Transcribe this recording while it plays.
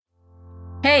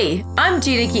Hey, I'm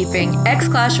Gina Keeping,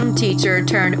 ex-classroom teacher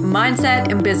turned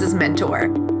mindset and business mentor.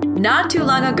 Not too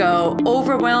long ago,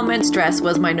 overwhelm and stress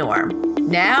was my norm.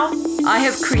 Now, I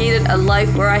have created a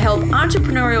life where I help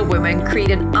entrepreneurial women create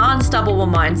an unstoppable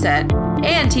mindset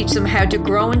and teach them how to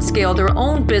grow and scale their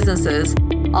own businesses,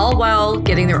 all while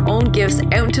getting their own gifts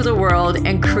out into the world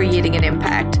and creating an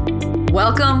impact.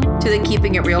 Welcome to the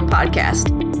Keeping It Real podcast,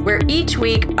 where each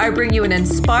week I bring you an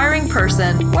inspiring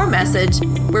person or message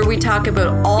where we talk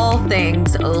about all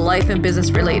things life and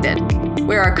business related,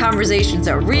 where our conversations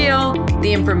are real,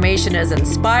 the information is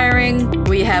inspiring,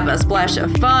 we have a splash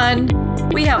of fun,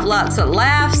 we have lots of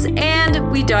laughs, and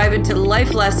we dive into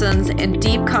life lessons and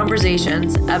deep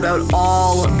conversations about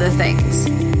all the things.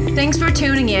 Thanks for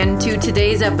tuning in to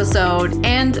today's episode,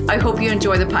 and I hope you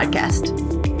enjoy the podcast.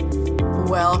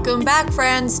 Welcome back,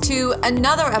 friends, to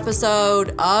another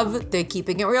episode of the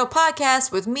Keeping It Real podcast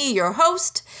with me, your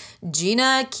host,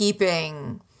 Gina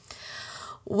Keeping.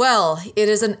 Well, it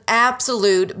is an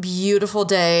absolute beautiful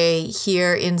day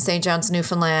here in St. John's,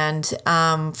 Newfoundland.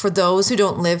 For those who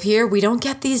don't live here, we don't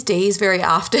get these days very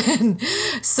often.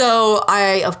 So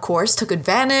I, of course, took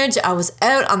advantage. I was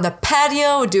out on the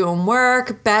patio doing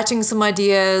work, batching some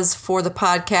ideas for the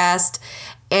podcast,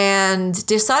 and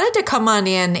decided to come on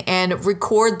in and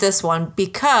record this one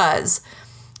because,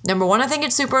 number one, I think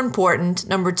it's super important.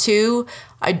 Number two,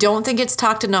 I don't think it's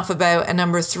talked enough about. And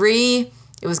number three,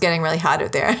 it was getting really hot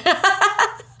out there.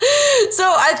 So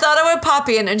I thought I would pop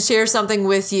in and share something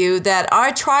with you that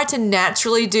I try to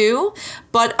naturally do,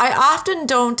 but I often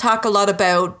don't talk a lot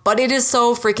about, but it is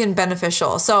so freaking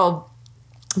beneficial. So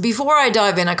before I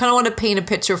dive in, I kind of want to paint a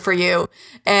picture for you.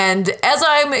 And as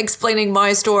I'm explaining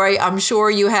my story, I'm sure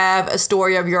you have a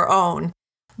story of your own.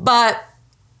 But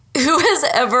who has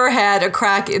ever had a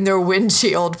crack in their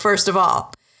windshield, first of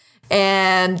all?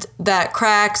 And that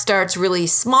crack starts really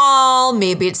small.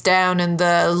 Maybe it's down in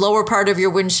the lower part of your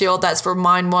windshield. That's where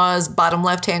mine was, bottom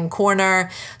left-hand corner.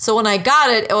 So when I got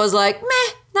it, it was like,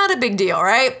 meh, not a big deal,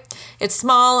 right? It's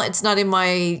small. It's not in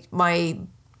my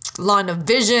line of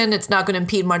vision. It's not going to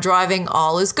impede my driving.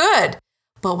 All is good.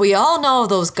 But we all know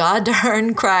those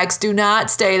goddamn cracks do not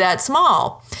stay that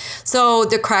small. So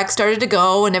the crack started to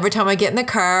go, and every time I get in the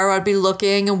car, I'd be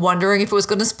looking and wondering if it was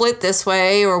going to split this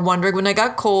way, or wondering when I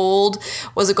got cold,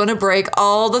 was it going to break?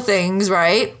 All the things,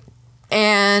 right?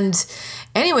 And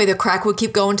anyway, the crack would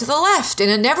keep going to the left,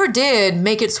 and it never did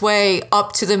make its way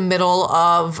up to the middle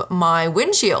of my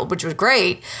windshield, which was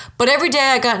great. But every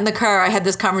day I got in the car, I had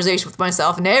this conversation with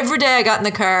myself, and every day I got in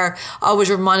the car, I was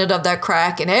reminded of that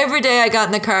crack, and every day I got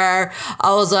in the car,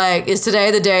 I was like, is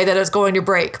today the day that it's going to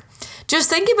break? Just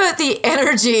think about the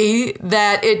energy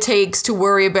that it takes to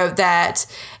worry about that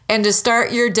and to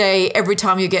start your day every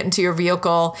time you get into your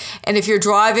vehicle. And if you're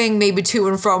driving maybe to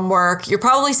and from work, you're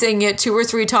probably saying it 2 or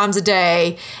 3 times a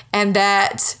day, and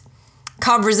that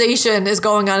conversation is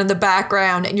going on in the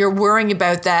background, and you're worrying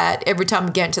about that every time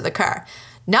you get into the car.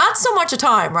 Not so much a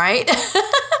time, right?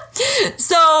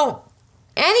 So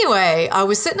anyway, I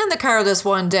was sitting in the car this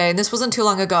one day, and this wasn't too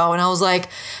long ago, and I was like,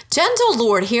 gentle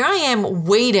Lord, here I am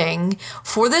waiting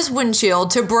for this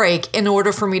windshield to break in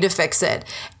order for me to fix it.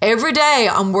 Every day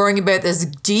I'm worrying about this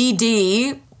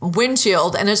DD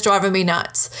windshield, and it's driving me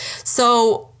nuts.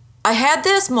 So I had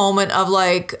this moment of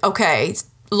like, okay,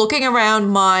 looking around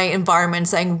my environment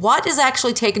saying, what is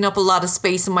actually taking up a lot of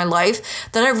space in my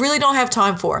life that I really don't have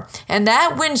time for? And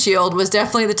that windshield was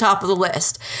definitely the top of the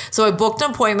list. So I booked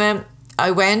an appointment. I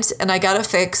went and I got it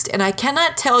fixed, and I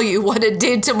cannot tell you what it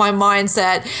did to my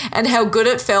mindset and how good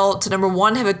it felt to, number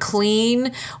one, have a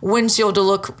clean windshield to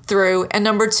look through, and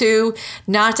number two,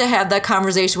 not to have that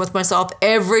conversation with myself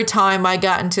every time I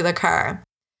got into the car.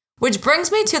 Which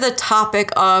brings me to the topic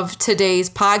of today's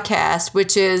podcast,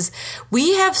 which is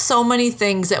we have so many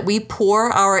things that we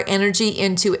pour our energy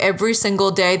into every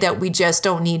single day that we just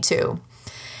don't need to.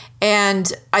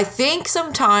 And I think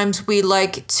sometimes we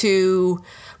like to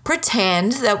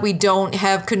pretend that we don't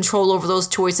have control over those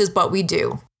choices, but we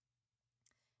do.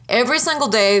 Every single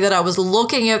day that I was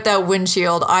looking at that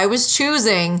windshield, I was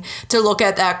choosing to look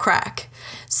at that crack.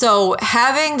 So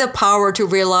having the power to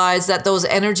realize that those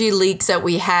energy leaks that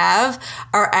we have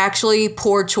are actually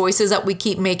poor choices that we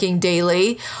keep making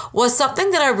daily was something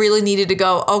that I really needed to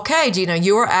go, okay, Gina,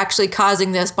 you are actually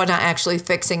causing this by not actually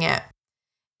fixing it.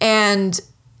 And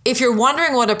if you're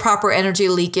wondering what a proper energy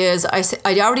leak is,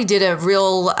 I already did a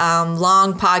real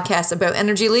long podcast about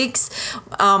energy leaks.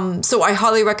 So I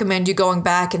highly recommend you going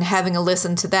back and having a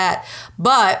listen to that.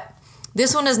 But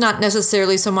this one is not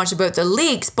necessarily so much about the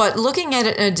leaks, but looking at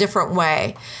it in a different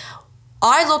way.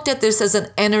 I looked at this as an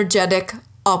energetic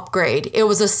upgrade. It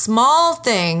was a small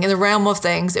thing in the realm of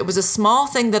things. It was a small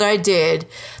thing that I did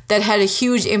that had a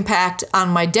huge impact on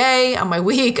my day, on my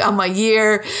week, on my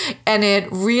year, and it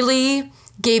really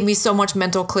gave me so much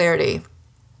mental clarity.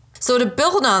 So to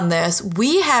build on this,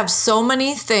 we have so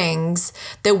many things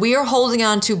that we are holding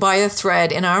on to by a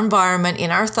thread in our environment, in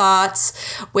our thoughts,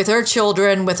 with our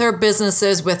children, with our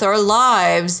businesses, with our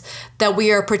lives, that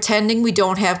we are pretending we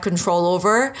don't have control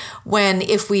over, when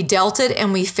if we dealt it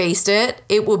and we faced it,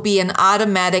 it will be an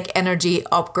automatic energy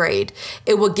upgrade.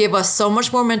 It will give us so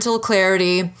much more mental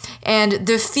clarity, and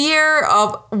the fear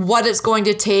of what it's going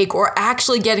to take or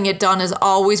actually getting it done is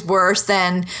always worse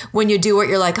than when you do it,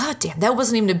 you're like, oh damn, that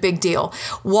wasn't even a big deal.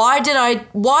 Why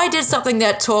did something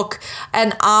that took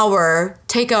an hour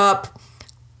take up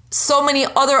so many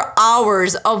other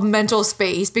hours of mental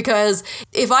space? Because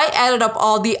if I added up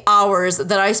all the hours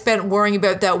that I spent worrying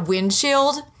about that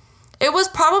windshield, it was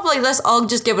probably, I'll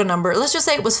just give a number. Let's just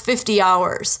say it was 50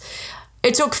 hours.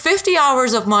 It took 50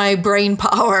 hours of my brain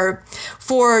power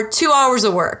for 2 hours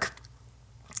of work.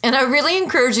 And I really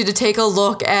encourage you to take a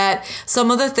look at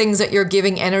some of the things that you're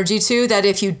giving energy to, that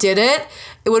if you did it,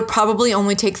 it would probably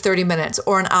only take 30 minutes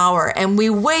or an hour. And we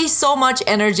waste so much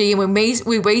energy, and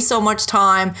we waste so much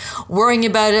time worrying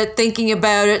about it, thinking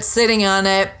about it, sitting on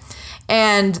it.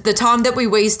 And the time that we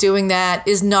waste doing that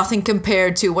is nothing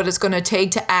compared to what it's going to take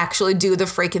to actually do the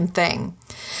freaking thing.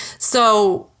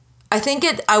 So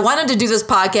I wanted to do this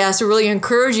podcast to really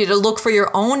encourage you to look for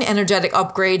your own energetic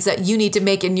upgrades that you need to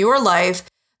make in your life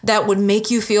that would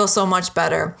make you feel so much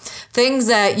better. Things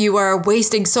that you are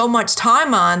wasting so much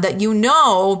time on that you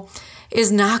know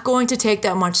is not going to take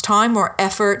that much time or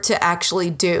effort to actually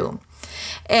do.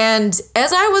 And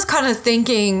as I was kind of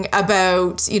thinking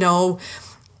about,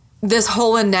 this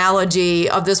whole analogy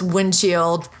of this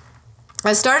windshield,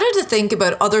 I started to think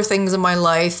about other things in my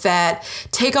life that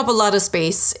take up a lot of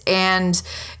space. And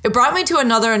it brought me to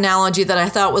another analogy that I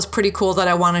thought was pretty cool that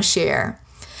I want to share.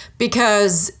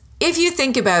 Because if you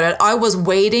think about it, I was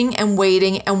waiting and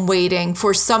waiting and waiting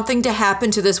for something to happen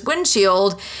to this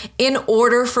windshield in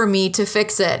order for me to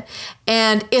fix it.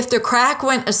 And if the crack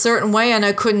went a certain way and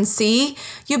I couldn't see,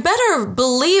 you better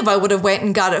believe I would have went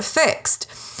and got it fixed.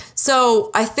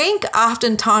 So I think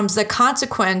oftentimes the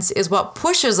consequence is what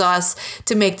pushes us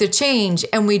to make the change,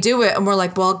 and we do it and we're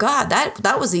like, well, God,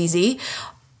 that was easy.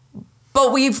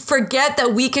 But we forget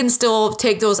that we can still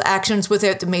take those actions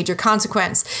without the major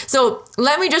consequence. So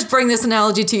let me just bring this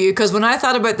analogy to you, because when I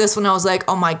thought about this one, I was like,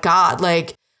 oh my God,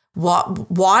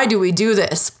 why do we do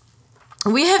this?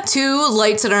 We have 2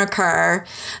 lights in our car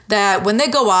that when they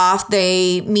go off,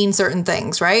 they mean certain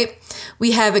things, right?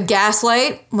 We have a gas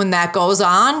light. When that goes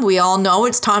on, we all know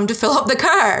it's time to fill up the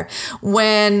car.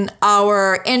 When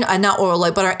our, not oil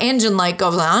light, but our engine light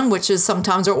goes on, which is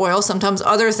sometimes our oil, sometimes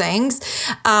other things.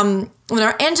 When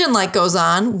our engine light goes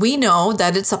on, we know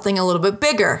that it's something a little bit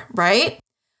bigger, right?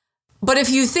 But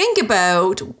if you think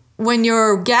about when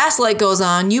your gas light goes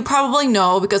on, you probably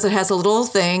know, because it has a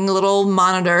little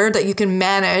monitor that you can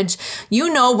manage,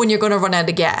 you know when you're going to run out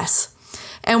of gas.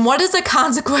 And what is the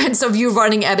consequence of you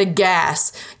running out of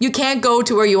gas? You can't go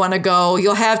to where you want to go.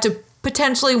 You'll have to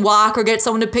potentially walk or get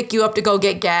someone to pick you up to go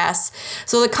get gas.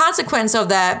 So the consequence of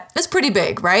that is pretty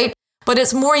big, right? But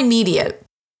it's more immediate.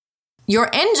 Your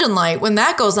engine light, when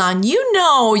that goes on, you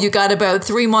know you got about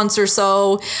 3 months or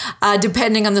so,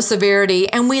 depending on the severity.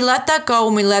 And we let that go,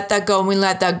 and we let that go, and we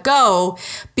let that go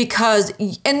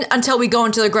until we go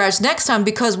into the garage next time,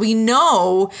 because we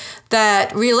know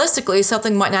that realistically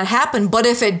something might not happen. But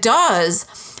if it does,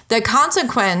 the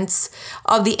consequence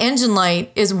of the engine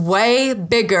light is way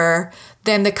bigger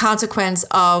than the consequence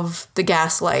of the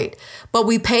gas light. But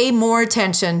we pay more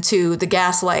attention to the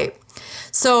gas light.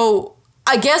 So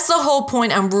I guess the whole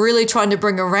point I'm really trying to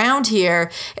bring around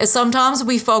here is sometimes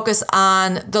we focus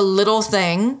on the little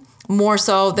thing more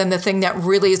so than the thing that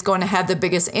really is going to have the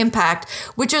biggest impact,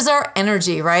 which is our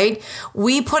energy, right?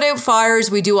 We put out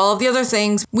fires, we do all of the other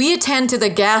things. We attend to the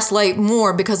gas light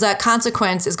more because that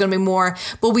consequence is going to be more,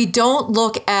 but we don't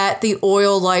look at the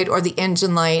oil light or the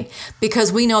engine light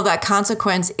because we know that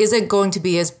consequence isn't going to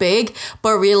be as big,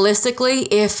 but realistically,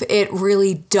 if it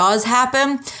really does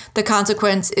happen, the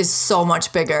consequence is so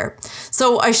much bigger.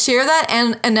 So I share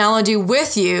that analogy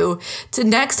with you to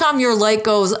next time your light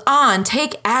goes on,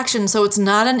 take action so it's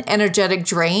not an energetic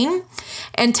drain.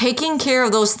 And taking care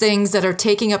of those things that are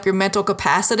taking up your mental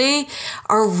capacity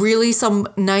are really some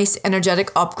nice energetic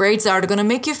upgrades that are going to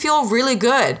make you feel really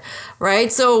good,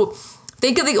 right? So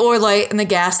think of the oil light and the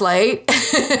gas light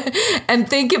and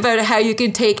think about how you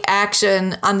can take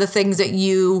action on the things that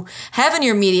you have in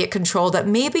your immediate control that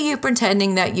maybe you're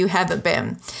pretending that you haven't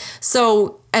been.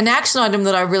 So an action item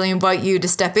that I really invite you to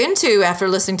step into after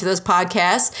listening to this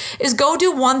podcast is go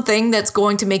do one thing that's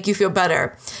going to make you feel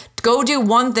better. Go do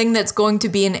one thing that's going to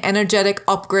be an energetic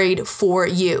upgrade for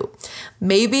you.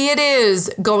 Maybe it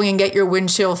is going and get your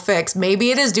windshield fixed.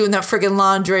 Maybe it is doing that friggin'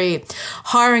 laundry,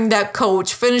 hiring that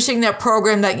coach, finishing that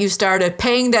program that you started,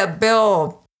 paying that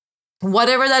bill.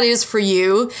 Whatever that is for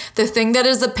you, the thing that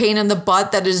is the pain in the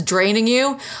butt that is draining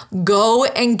you, go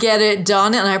and get it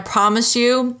done. And I promise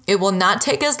you, it will not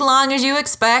take as long as you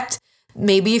expect.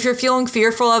 Maybe if you're feeling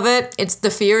fearful of it,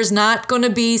 the fear is not going to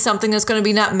be something that's going to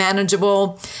be not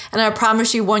manageable. And I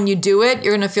promise you, when you do it,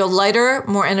 you're going to feel lighter,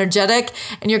 more energetic,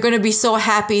 and you're going to be so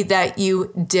happy that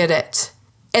you did it.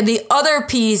 And the other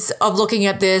piece of looking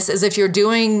at this is if you're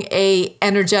doing a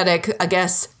energetic,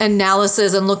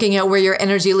 analysis and looking at where your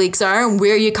energy leaks are and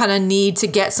where you kind of need to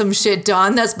get some shit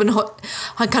done that's been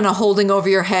kind of holding over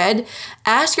your head,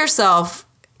 ask yourself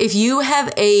if you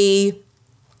have a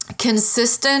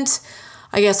consistent,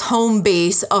 home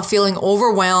base of feeling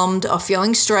overwhelmed, of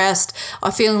feeling stressed,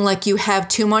 of feeling like you have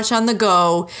too much on the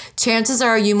go, chances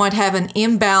are you might have an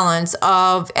imbalance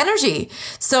of energy.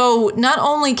 So not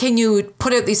only can you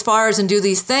put out these fires and do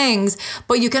these things,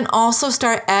 but you can also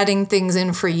start adding things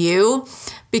in for you,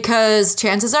 because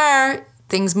chances are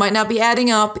things might not be adding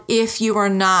up if you are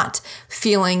not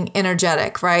feeling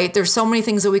energetic, right? There's so many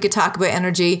things that we could talk about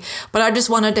energy, but I just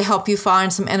wanted to help you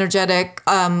find some energetic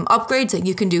upgrades that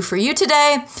you can do for you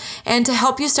today and to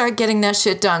help you start getting that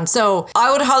shit done. So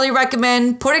I would highly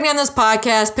recommend putting in this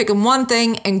podcast, picking one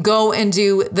thing and go and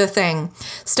do the thing.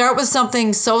 Start with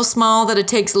something so small that it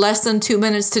takes less than 2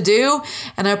 minutes to do.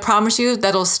 And I promise you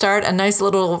that'll start a nice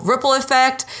little ripple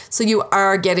effect so you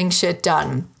are getting shit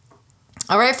done.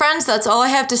 All right, friends, that's all I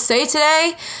have to say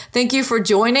today. Thank you for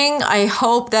joining. I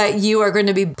hope that you are going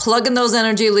to be plugging those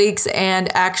energy leaks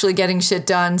and actually getting shit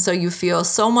done so you feel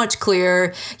so much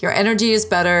clearer, your energy is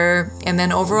better, and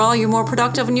then overall you're more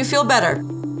productive and you feel better.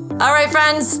 All right,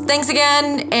 friends, thanks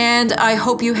again, and I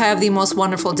hope you have the most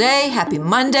wonderful day. Happy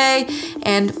Monday,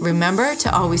 and remember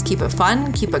to always keep it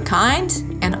fun, keep it kind,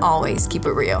 and always keep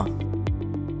it real.